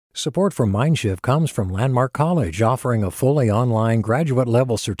Support for Mindshift comes from Landmark College, offering a fully online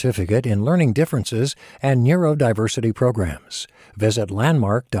graduate-level certificate in learning differences and neurodiversity programs. Visit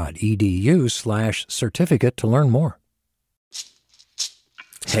landmark.edu/certificate to learn more.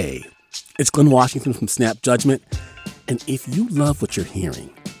 Hey, it's Glenn Washington from Snap Judgment. And if you love what you're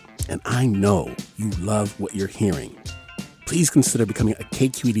hearing, and I know you love what you're hearing, please consider becoming a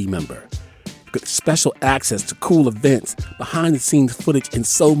KQED member. You get special access to cool events, behind-the-scenes footage, and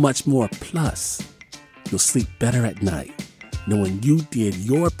so much more. Plus, you'll sleep better at night knowing you did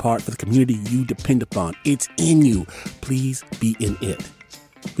your part for the community you depend upon. It's in you. Please be in it.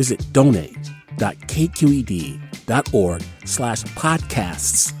 Visit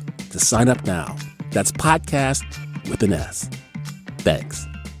donate.kqed.org/podcasts to sign up now. That's podcast with an S. Thanks.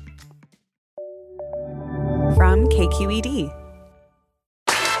 From KQED.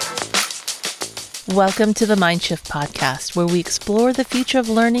 Welcome to the Mindshift podcast, where we explore the future of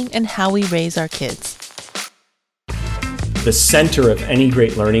learning and how we raise our kids. The center of any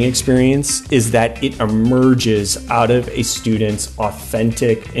great learning experience is that it emerges out of a student's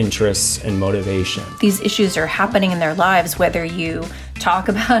authentic interests and motivation. These issues are happening in their lives, whether you talk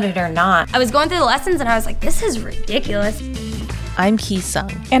about it or not. I was going through the lessons and I was like, this is ridiculous. I'm Ki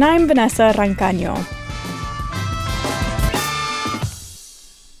Sung. And I'm Vanessa Rancaño.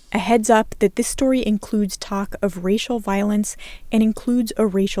 A heads up that this story includes talk of racial violence and includes a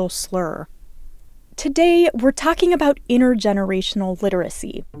racial slur. Today, we're talking about intergenerational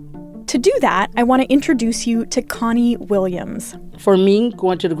literacy. To do that, I want to introduce you to Connie Williams. For me,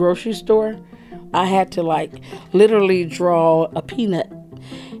 going to the grocery store, I had to literally draw a peanut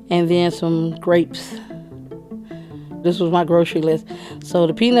and then some grapes. This was my grocery list. So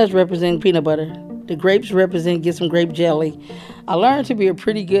the peanuts represent peanut butter. The grapes represent get some grape jelly. I learned to be a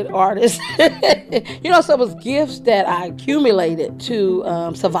pretty good artist. Some of those gifts that I accumulated to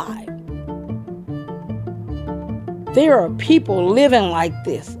survive. There are people living like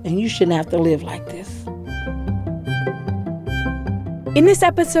this, and you shouldn't have to live like this. In this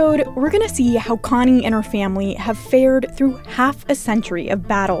episode, we're going to see how Connie and her family have fared through half a century of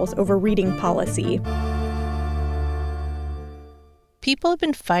battles over reading policy. People have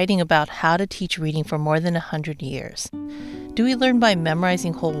been fighting about how to teach reading for more than 100 years. Do we learn by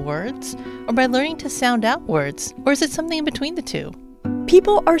memorizing whole words, or by learning to sound out words, or is it something in between the two?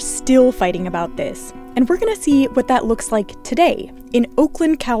 People are still fighting about this, and we're going to see what that looks like today in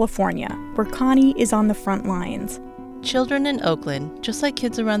Oakland, California, where Connie is on the front lines. Children in Oakland, just like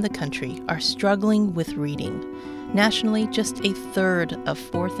kids around the country, are struggling with reading. Nationally, just a third of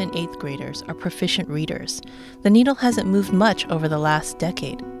 4th and 8th graders are proficient readers. The needle hasn't moved much over the last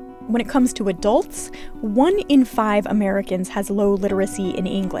decade. When it comes to adults, 1 in 5 Americans has low literacy in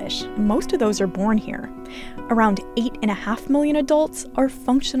English. Most of those are born here. Around 8.5 million adults are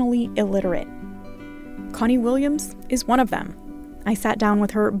functionally illiterate. Connie Williams is one of them. I sat down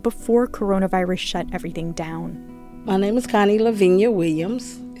with her before coronavirus shut everything down. My name is Connie Lavinia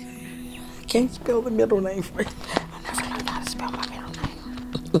Williams. I can't spell the middle name for you. I never learned how to spell my middle name.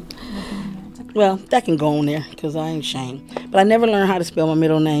 Well, that can go on there because I ain't ashamed. But I never learned how to spell my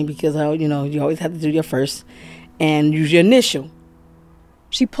middle name because, you always have to do your first and use your initial.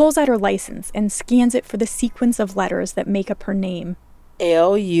 She pulls out her license and scans it for the sequence of letters that make up her name.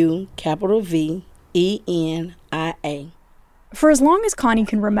 L-U-V-E-N-I-A. For as long as Connie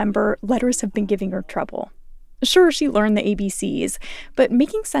can remember, letters have been giving her trouble. Sure, she learned the ABCs, but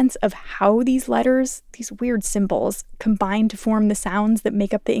making sense of how these letters, these weird symbols, combine to form the sounds that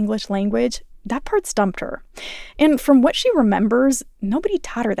make up the English language, that part stumped her. And from what she remembers, nobody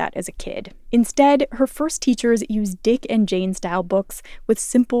taught her that as a kid. Instead, her first teachers used Dick and Jane style books with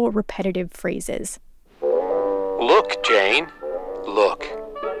simple, repetitive phrases. Look, Jane. Look.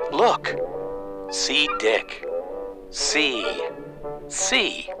 Look. See Dick. See.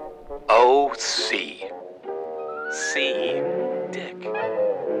 See. Oh, see. See Dick.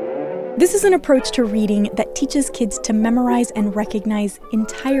 This is an approach to reading that teaches kids to memorize and recognize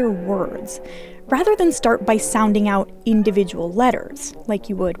entire words, rather than start by sounding out individual letters, like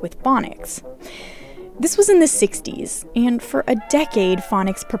you would with phonics. This was in the 60s, and for a decade,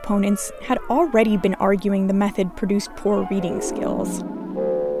 phonics proponents had already been arguing the method produced poor reading skills.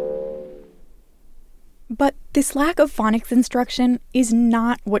 But this lack of phonics instruction is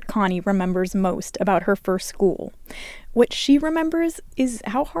not what Connie remembers most about her first school. What she remembers is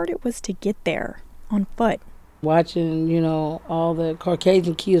how hard it was to get there, on foot. Watching, all the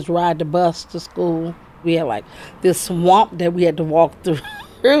Caucasian kids ride the bus to school. We had this swamp that we had to walk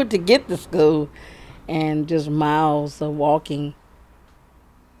through to get to school, and just miles of walking.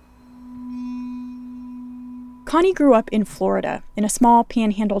 Connie grew up in Florida, in a small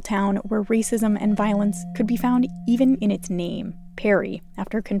panhandle town where racism and violence could be found even in its name, Perry,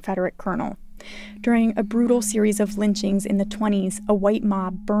 after a Confederate colonel. During a brutal series of lynchings in the 1920s, a white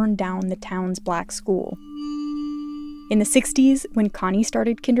mob burned down the town's black school. In the 1960s, when Connie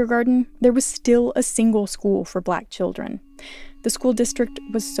started kindergarten, there was still a single school for black children. The school district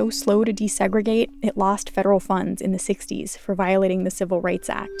was so slow to desegregate, it lost federal funds in the 1960s for violating the Civil Rights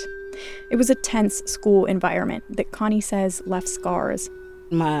Act. It was a tense school environment that Connie says left scars.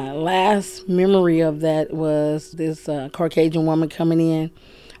 My last memory of that was this Caucasian woman coming in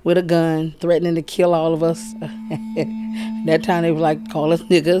with a gun, threatening to kill all of us. That time they would call us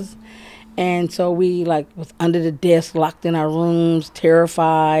niggas. And so we was under the desk, locked in our rooms,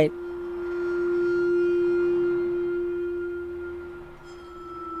 terrified.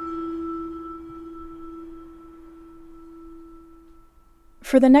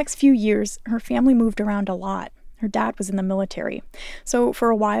 For the next few years, her family moved around a lot. Her dad was in the military. So for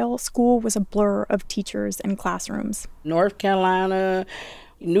a while, school was a blur of teachers and classrooms. North Carolina,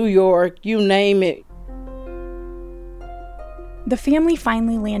 New York, you name it. The family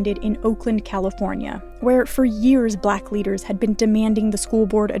finally landed in Oakland, California, where for years black leaders had been demanding the school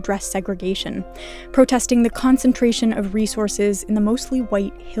board address segregation, protesting the concentration of resources in the mostly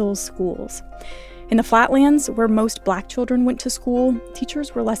white Hills schools. In the Flatlands, where most black children went to school,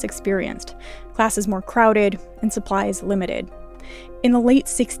 teachers were less experienced, classes more crowded, and supplies limited. In the late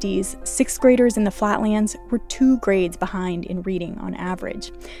 60s, sixth graders in the Flatlands were 2 grades behind in reading on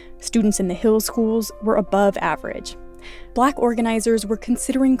average. Students in the Hills schools were above average. Black organizers were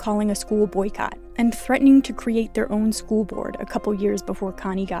considering calling a school boycott and threatening to create their own school board a couple years before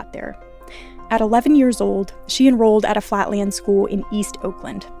Connie got there. At 11 years old, she enrolled at a Flatland school in East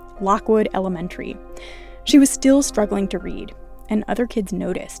Oakland, Lockwood Elementary. She was still struggling to read, and other kids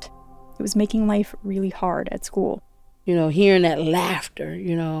noticed. It was making life really hard at school. Hearing that laughter,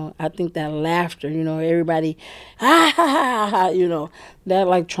 I think that laughter, everybody, ha, ha, ha, ha, that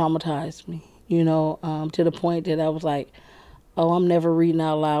traumatized me, to the point that I was like, oh, I'm never reading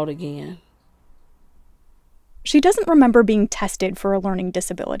out loud again. She doesn't remember being tested for a learning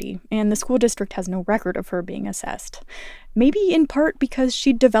disability, and the school district has no record of her being assessed. Maybe in part because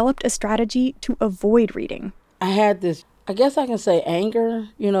she developed a strategy to avoid reading. I had this, I guess I can say anger,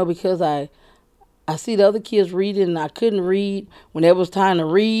 because I see the other kids reading and I couldn't read. When it was time to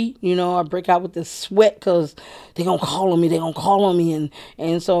read, I break out with this sweat because they're going to call on me.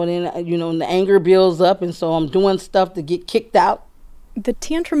 And so then, the anger builds up, and so I'm doing stuff to get kicked out. The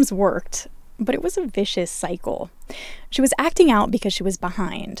tantrums worked, but it was a vicious cycle. She was acting out because she was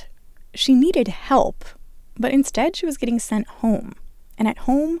behind. She needed help, but instead she was getting sent home. And at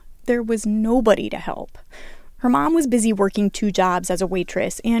home, there was nobody to help. Her mom was busy working 2 jobs as a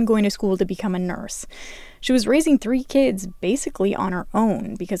waitress and going to school to become a nurse. She was raising 3 kids basically on her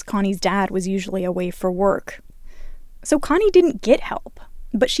own because Connie's dad was usually away for work. So Connie didn't get help,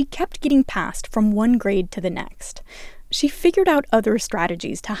 but she kept getting passed from one grade to the next. She figured out other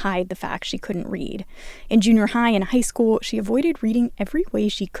strategies to hide the fact she couldn't read. In junior high and high school, she avoided reading every way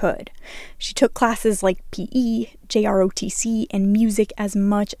she could. She took classes like PE, JROTC, and music as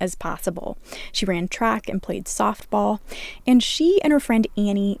much as possible. She ran track and played softball, and she and her friend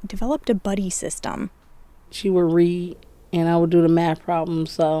Annie developed a buddy system. She would read, and I would do the math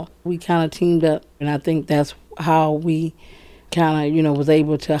problems, so we kind of teamed up, and I think that's how we kind of, was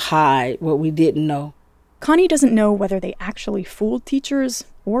able to hide what we didn't know. Connie doesn't know whether they actually fooled teachers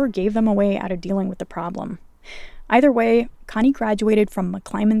or gave them a way out of dealing with the problem. Either way, Connie graduated from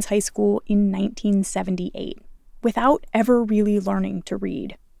McClymonds High School in 1978 without ever really learning to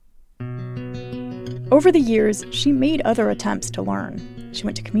read. Over the years, she made other attempts to learn. She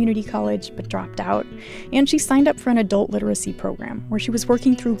went to community college but dropped out, and she signed up for an adult literacy program where she was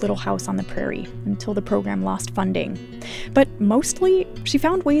working through Little House on the Prairie until the program lost funding. But mostly, she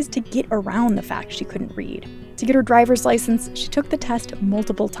found ways to get around the fact she couldn't read. To get her driver's license, she took the test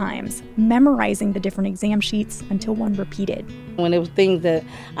multiple times, memorizing the different exam sheets until one repeated. When there was things that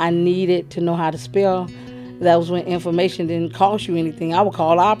I needed to know how to spell, that was when information didn't cost you anything. I would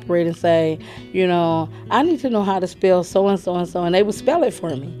call the operator and say, I need to know how to spell so-and-so and so, and they would spell it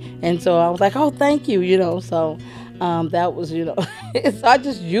for me. And so I was like, oh, thank you, so that was, so I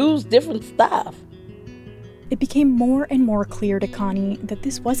just used different stuff. It became more and more clear to Connie that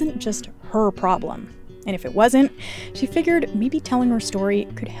this wasn't just her problem. And if it wasn't, she figured maybe telling her story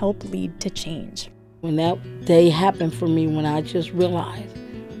could help lead to change. When that day happened for me, when I just realized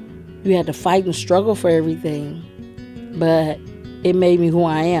you had to fight and struggle for everything, but it made me who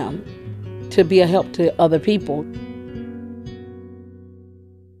I am, to be a help to other people.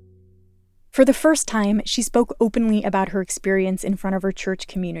 For the first time, she spoke openly about her experience in front of her church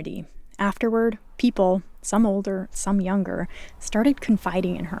community. Afterward, people, some older, some younger, started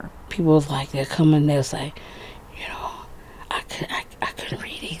confiding in her. People was like, they'll come and they'll say, I couldn't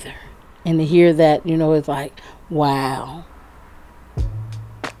read either. And to hear that, it's like, wow.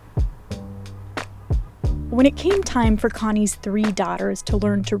 When it came time for Connie's 3 daughters to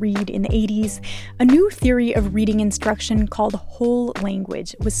learn to read in the 80s, a new theory of reading instruction called whole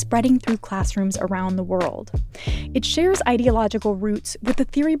language was spreading through classrooms around the world. It shares ideological roots with the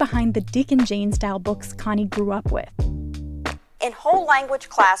theory behind the Dick and Jane style books Connie grew up with. In whole language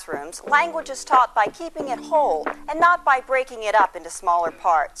classrooms, language is taught by keeping it whole and not by breaking it up into smaller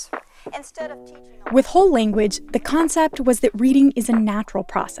parts. Instead of teaching... With whole language, the concept was that reading is a natural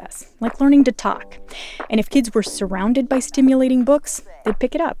process, like learning to talk. And if kids were surrounded by stimulating books, they'd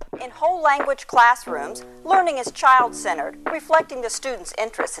pick it up. In whole language classrooms, learning is child-centered, reflecting the student's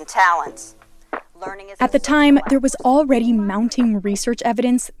interests and talents. At the time, there was already mounting research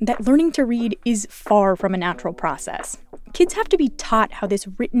evidence that learning to read is far from a natural process. Kids have to be taught how this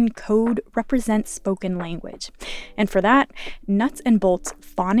written code represents spoken language. And for that, nuts and bolts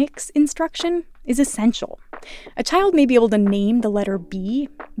phonics instruction is essential. A child may be able to name the letter B,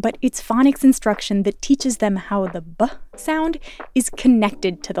 but it's phonics instruction that teaches them how the B sound is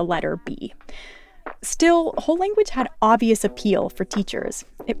connected to the letter B. Still, whole language had obvious appeal for teachers.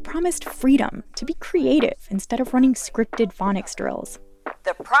 It promised freedom to be creative instead of running scripted phonics drills.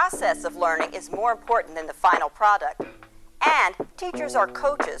 The process of learning is more important than the final product. And teachers are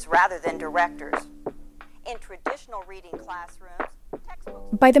coaches rather than directors. In traditional reading classrooms,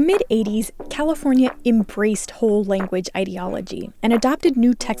 textbooks... By the mid-'80s, California embraced whole language ideology and adopted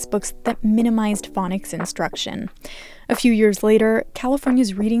new textbooks that minimized phonics instruction. A few years later,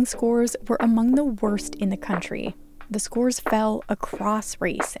 California's reading scores were among the worst in the country. The scores fell across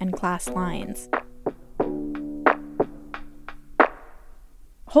race and class lines.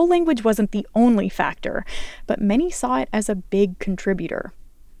 Whole language wasn't the only factor, but many saw it as a big contributor.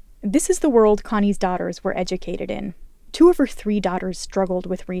 This is the world Connie's daughters were educated in. 2 of her 3 daughters struggled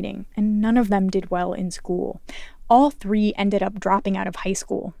with reading, and none of them did well in school. All 3 ended up dropping out of high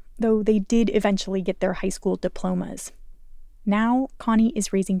school, though they did eventually get their high school diplomas. Now, Connie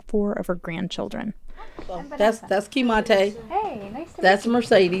is raising 4 of her grandchildren. So that's Kimonte. Hey, nice to meet you. That's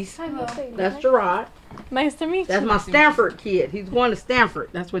Mercedes. Hi, Mercedes. That's Gerard. Nice to meet you. That's my Stanford kid. He's going to Stanford.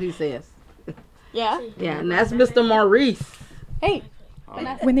 That's what he says. Yeah? Yeah, and that's Mr. Maurice. Hey.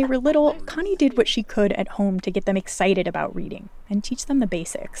 When they were little, Connie did what she could at home to get them excited about reading and teach them the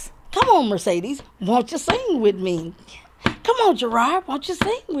basics. Come on, Mercedes. Won't you sing with me? Come on, Gerard. Won't you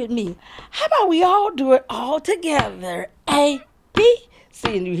sing with me? How about we all do it all together? A, B,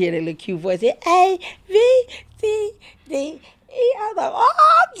 C. And you hear that little cute voice. A, B, C, D, E. I was like,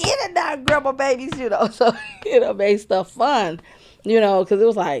 oh, get it now, grandma babies, So, made stuff fun, because it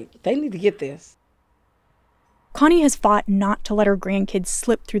was like, they need to get this. Connie has fought not to let her grandkids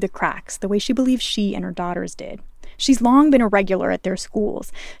slip through the cracks the way she believes she and her daughters did. She's long been a regular at their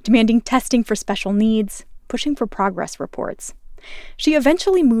schools, demanding testing for special needs, pushing for progress reports. She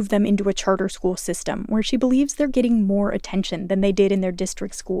eventually moved them into a charter school system where she believes they're getting more attention than they did in their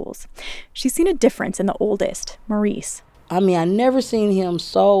district schools. She's seen a difference in the oldest, Maurice. I never seen him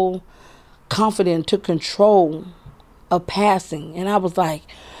so confident to control of passing. And I was like,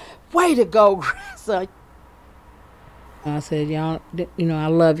 way to go, grandson. I said, y'all, I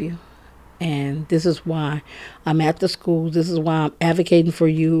love you. And this is why I'm at the school. This is why I'm advocating for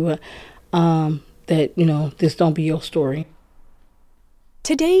you that, this don't be your story.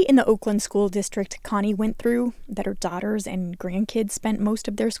 Today in the Oakland School District Connie went through, that her daughters and grandkids spent most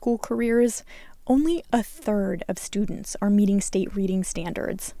of their school careers, only 1/3 of students are meeting state reading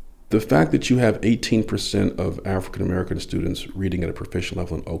standards. The fact that you have 18% of African American students reading at a proficient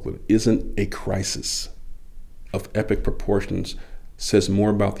level in Oakland isn't a crisis of epic proportions, says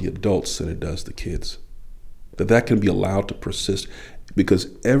more about the adults than it does the kids. That can be allowed to persist because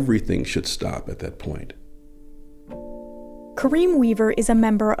everything should stop at that point. Kareem Weaver is a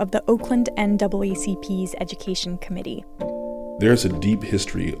member of the Oakland NAACP's Education Committee. There's a deep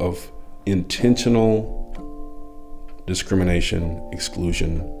history of intentional discrimination,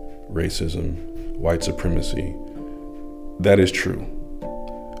 exclusion, racism, white supremacy. That is true.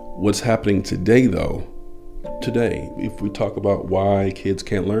 What's happening today, though, if we talk about why kids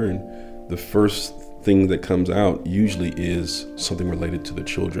can't learn, the first thing that comes out usually is something related to the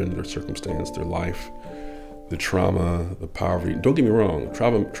children, their circumstance, their life, the trauma, the poverty. Don't get me wrong,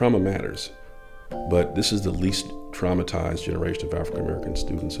 trauma matters, but this is the least traumatized generation of African American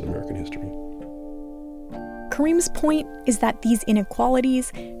students in American history. Kareem's point is that these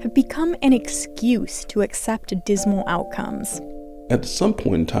inequalities have become an excuse to accept dismal outcomes. At some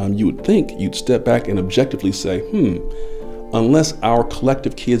point in time, you would think you'd step back and objectively say, unless our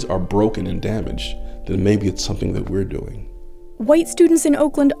collective kids are broken and damaged, then maybe it's something that we're doing. White students in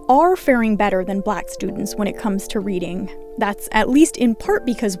Oakland are faring better than Black students when it comes to reading. That's at least in part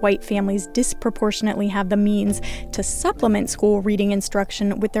because white families disproportionately have the means to supplement school reading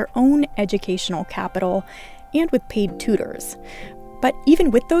instruction with their own educational capital and with paid tutors. But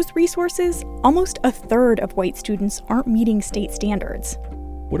even with those resources, almost a third of white students aren't meeting state standards.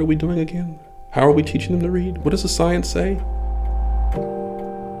 What are we doing again? How are we teaching them to read? What does the science say?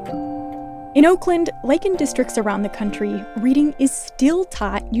 In Oakland, like in districts around the country, reading is still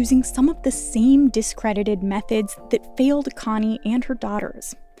taught using some of the same discredited methods that failed Connie and her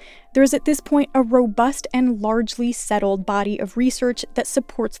daughters. There is at this point a robust and largely settled body of research that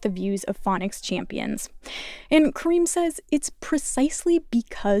supports the views of phonics champions. And Kareem says it's precisely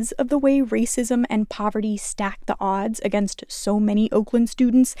because of the way racism and poverty stack the odds against so many Oakland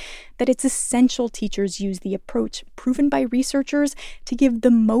students that it's essential teachers use the approach proven by researchers to give the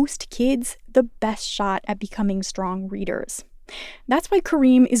most kids the best shot at becoming strong readers. That's why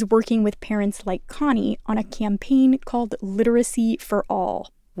Kareem is working with parents like Connie on a campaign called Literacy for All.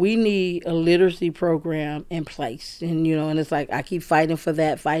 We need a literacy program in place. And, and it's like I keep fighting for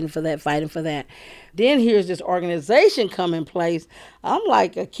that. Then here's this organization come in place. I'm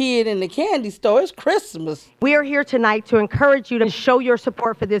like a kid in the candy store. It's Christmas. We are here tonight to encourage you to show your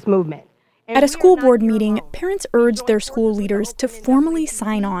support for this movement. At a school board meeting, parents urged their school leaders to formally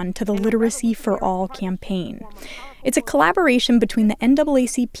sign on to the Literacy for All campaign. It's a collaboration between the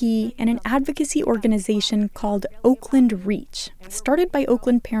NAACP and an advocacy organization called Oakland Reach, started by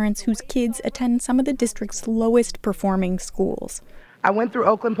Oakland parents whose kids attend some of the district's lowest performing schools. I went through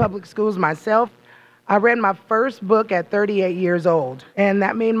Oakland Public Schools myself. I read my first book at 38 years old, and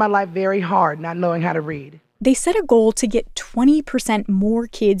that made my life very hard, not knowing how to read. They set a goal to get 20% more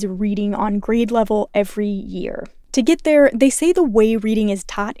kids reading on grade level every year. To get there, they say the way reading is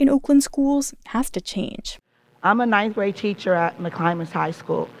taught in Oakland schools has to change. I'm a 9th grade teacher at McClymonds High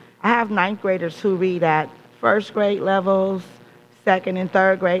School. I have 9th graders who read at 1st grade levels, 2nd and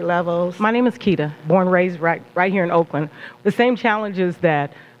 3rd grade levels. My name is Keita, born and raised right here in Oakland. The same challenges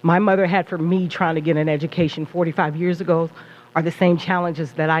that my mother had for me trying to get an education 45 years ago are the same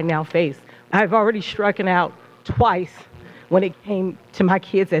challenges that I now face. I've already struck out twice when it came to my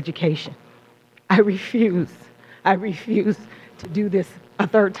kids' education. I refuse to do this a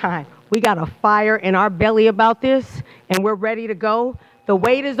third time. We got a fire in our belly about this, and we're ready to go. The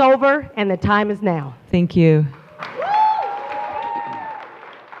wait is over, and the time is now. Thank you.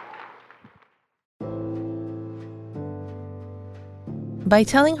 By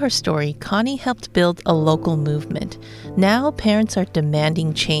telling her story, Connie helped build a local movement. Now parents are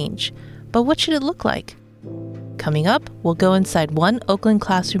demanding change. But what should it look like? Coming up, we'll go inside one Oakland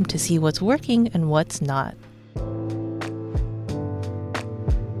classroom to see what's working and what's not.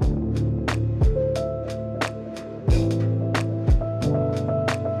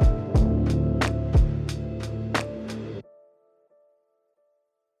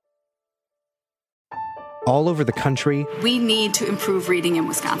 All over the country, we need to improve reading in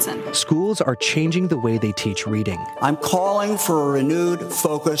Wisconsin. Schools are changing the way they teach reading. I'm calling for a renewed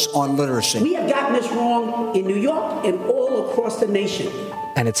focus on literacy. We have gotten this wrong in New York and all across the nation.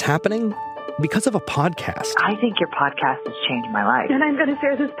 And it's happening because of a podcast. I think your podcast has changed my life. And I'm going to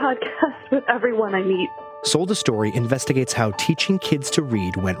share this podcast with everyone I meet. Sold a Story investigates how teaching kids to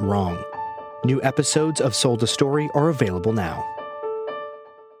read went wrong. New episodes of Sold a Story are available now.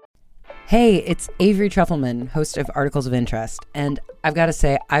 Hey, it's Avery Trufelman, host of Articles of Interest, and I've got to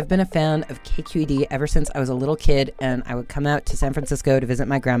say, I've been a fan of KQED ever since I was a little kid, and I would come out to San Francisco to visit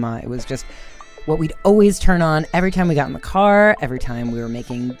my grandma. It was just what we'd always turn on every time we got in the car, every time we were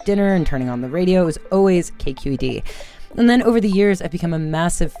making dinner and turning on the radio. It was always KQED. And then over the years, I've become a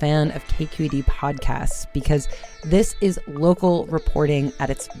massive fan of KQED podcasts because this is local reporting at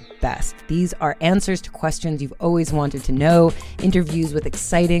its best. These are answers to questions you've always wanted to know, interviews with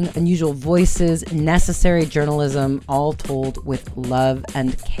exciting, unusual voices, necessary journalism, all told with love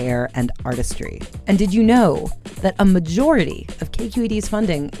and care and artistry. And did you know that a majority of KQED's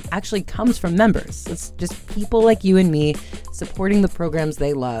funding actually comes from members? It's just people like you and me supporting the programs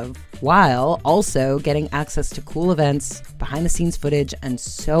they love, while also getting access to cool events, behind-the-scenes footage, and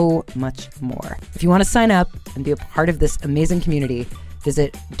so much more. If you want to sign up and be a part of this amazing community,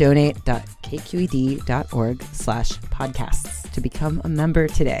 visit donate.kqed.org/podcasts to become a member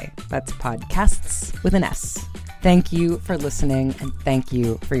today. That's podcasts with an S. Thank you for listening, and thank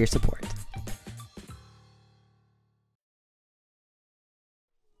you for your support.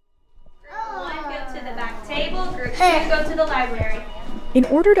 Go to the library. In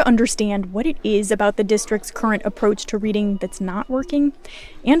order to understand what it is about the district's current approach to reading that's not working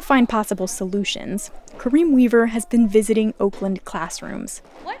and find possible solutions, Kareem Weaver has been visiting Oakland classrooms.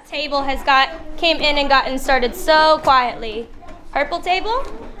 What table came in and gotten started so quietly? Purple table?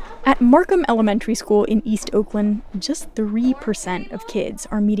 At Markham Elementary School in East Oakland, just 3% of kids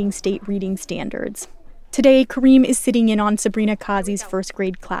are meeting state reading standards. Today, Kareem is sitting in on Sabrina Kazi's first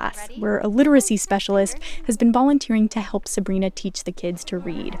grade class, where a literacy specialist has been volunteering to help Sabrina teach the kids to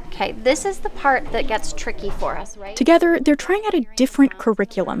read. Okay, this is the part that gets tricky for us, right? Together, they're trying out a different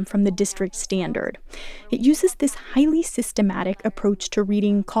curriculum from the district standard. It uses this highly systematic approach to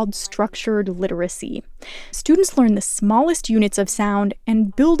reading called structured literacy. Students learn the smallest units of sound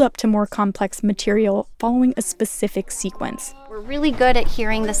and build up to more complex material following a specific sequence. We're really good at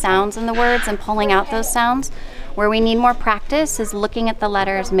hearing the sounds in the words and pulling out those sounds. Where we need more practice is looking at the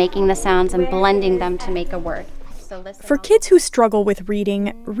letters, making the sounds, and blending them to make a word. For kids who struggle with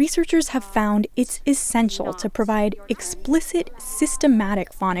reading, researchers have found it's essential to provide explicit,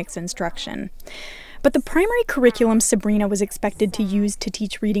 systematic phonics instruction. But the primary curriculum Sabrina was expected to use to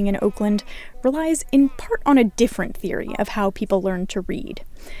teach reading in Oakland relies in part on a different theory of how people learn to read.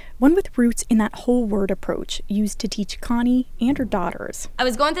 One with roots in that whole word approach used to teach Connie and her daughters. I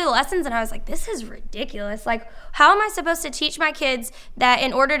was going through the lessons and I was like, this is ridiculous. Like, how am I supposed to teach my kids that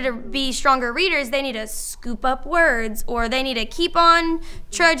in order to be stronger readers, they need to scoop up words or they need to keep on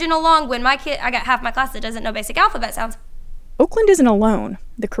trudging along when I got half my class that doesn't know basic alphabet sounds. Oakland isn't alone.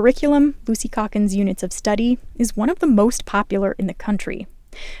 The curriculum, Lucy Calkins' Units of Study, is one of the most popular in the country.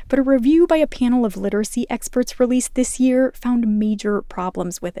 But a review by a panel of literacy experts released this year found major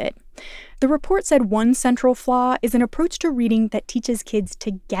problems with it. The report said one central flaw is an approach to reading that teaches kids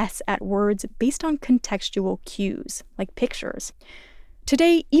to guess at words based on contextual cues, like pictures.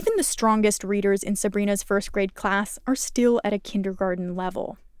 Today, even the strongest readers in Sabrina's first grade class are still at a kindergarten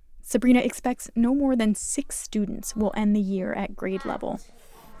level. Sabrina expects no more than 6 students will end the year at grade level.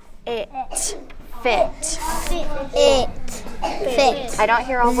 It. Fit. I don't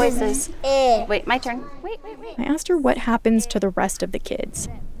hear all voices. Wait, my turn. Wait. I asked her what happens to the rest of the kids.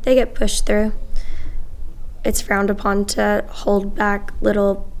 They get pushed through. It's frowned upon to hold back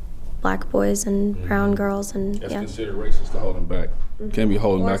little black boys and brown girls, and That's considered racist to hold them back. Can't be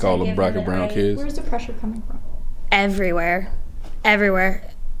holding back all the black and brown kids. Where's the pressure coming from? Everywhere.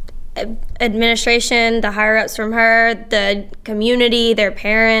 Administration, the higher ups from her, the community, their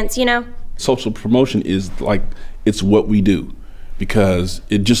parents, Social promotion is like, it's what we do because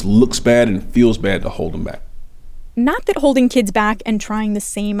it just looks bad and feels bad to hold them back. Not that holding kids back and trying the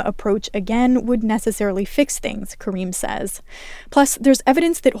same approach again would necessarily fix things, Kareem says. Plus, there's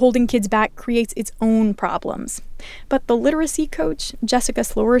evidence that holding kids back creates its own problems. But the literacy coach, Jessica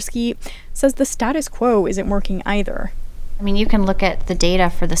Slowerski, says the status quo isn't working either. I mean, you can look at the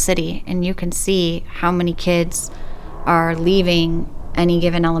data for the city and you can see how many kids are leaving any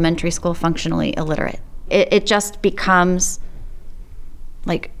given elementary school functionally illiterate. It just becomes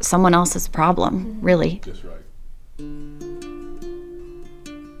like someone else's problem, really. That's right.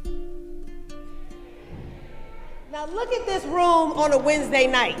 Now look at this room on a Wednesday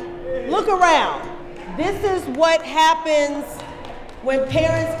night. Look around. This is what happens when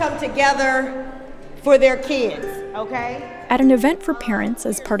parents come together for their kids, okay? At an event for parents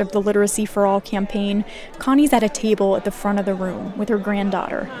as part of the Literacy for All campaign, Connie's at a table at the front of the room with her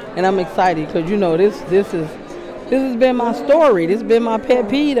granddaughter. And I'm excited because, this has been my story. This has been my pet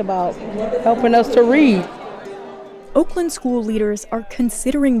peeve about helping us to read. Oakland school leaders are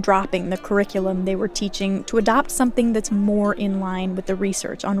considering dropping the curriculum they were teaching to adopt something that's more in line with the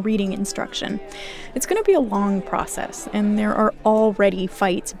research on reading instruction. It's going to be a long process, and there are already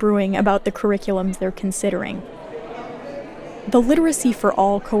fights brewing about the curriculums they're considering. The Literacy for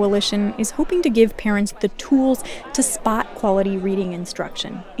All Coalition is hoping to give parents the tools to spot quality reading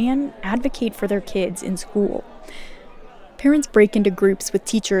instruction and advocate for their kids in school. Parents break into groups with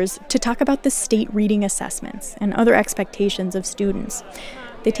teachers to talk about the state reading assessments and other expectations of students.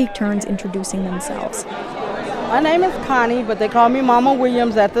 They take turns introducing themselves. My name is Connie, but they call me Mama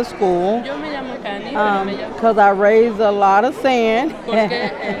Williams at the school because I raise a lot of sand,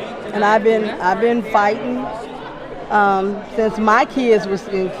 and I've been fighting since my kids was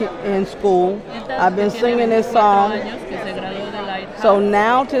in school. I've been singing this song. So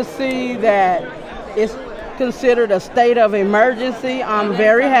now to see that it's considered a state of emergency, I'm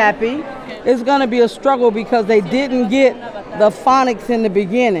very happy. It's going to be a struggle because they didn't get the phonics in the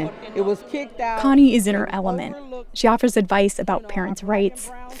beginning. It was kicked out. Connie is in her element. She offers advice about parents' rights,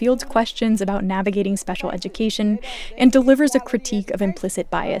 fields questions about navigating special education, and delivers a critique of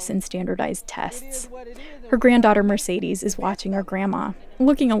implicit bias in standardized tests. Her granddaughter Mercedes is watching her grandma,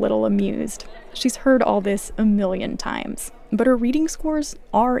 looking a little amused. She's heard all this a million times, but her reading scores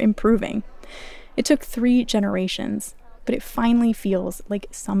are improving. It took 3 generations, but it finally feels like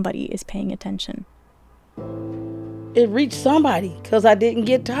somebody is paying attention. It reached somebody because I didn't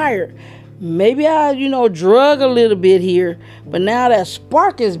get tired. Maybe I, drug a little bit here, but now that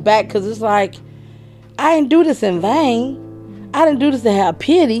spark is back because it's like, I didn't do this in vain. I didn't do this to have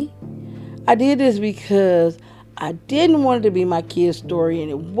pity. I did this because I didn't want it to be my kids' story,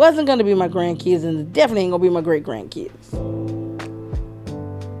 and it wasn't going to be my grandkids, and it definitely ain't going to be my great-grandkids.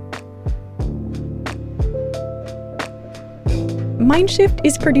 Mindshift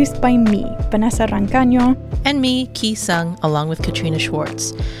is produced by me, Vanessa Rancaño. And me, Ki Sung, along with Katrina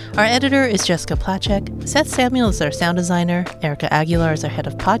Schwartz. Our editor is Jessica Placzek. Seth Samuel is our sound designer. Erica Aguilar is our head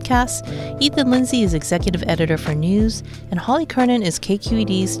of podcasts. Ethan Lindsay is executive editor for news. And Holly Kernan is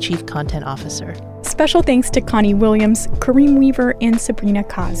KQED's chief content officer. Special thanks to Connie Williams, Kareem Weaver, and Sabrina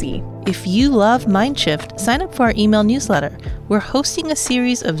Kazi. If you love Mindshift, sign up for our email newsletter. We're hosting a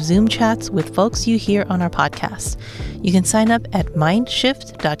series of Zoom chats with folks you hear on our podcast. You can sign up at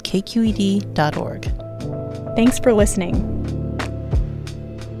mindshift.kqed.org. Thanks for listening.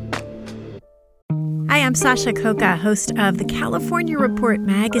 Hi, I'm Sasha Khokha, host of the California Report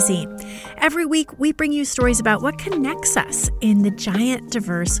magazine. Every week, we bring you stories about what connects us in the giant,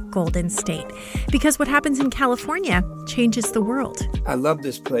 diverse Golden State. Because what happens in California changes the world. I love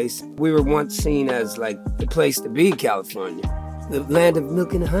this place. We were once seen as like the place to be, California. The land of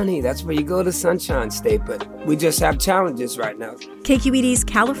milk and honey. That's where you go to Sunshine State, but we just have challenges right now. KQED's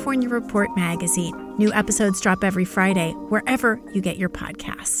California Report magazine. New episodes drop every Friday, wherever you get your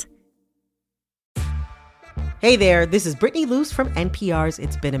podcasts. Hey there, this is Brittany Luce from NPR's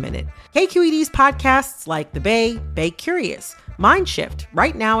It's Been a Minute. KQED's podcasts like The Bay, Bay Curious, Mindshift,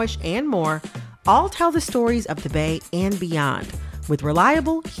 Right Nowish, and more all tell the stories of the Bay and beyond with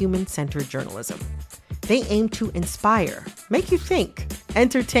reliable, human-centered journalism. They aim to inspire, make you think,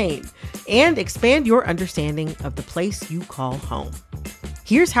 entertain, and expand your understanding of the place you call home.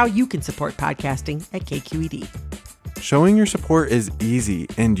 Here's how you can support podcasting at KQED. Showing your support is easy,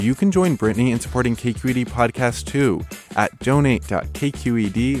 and you can join Brittany in supporting KQED Podcast too at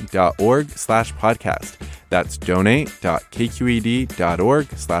donate.kqed.org/podcast. That's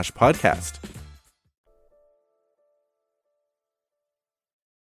donate.kqed.org/podcast.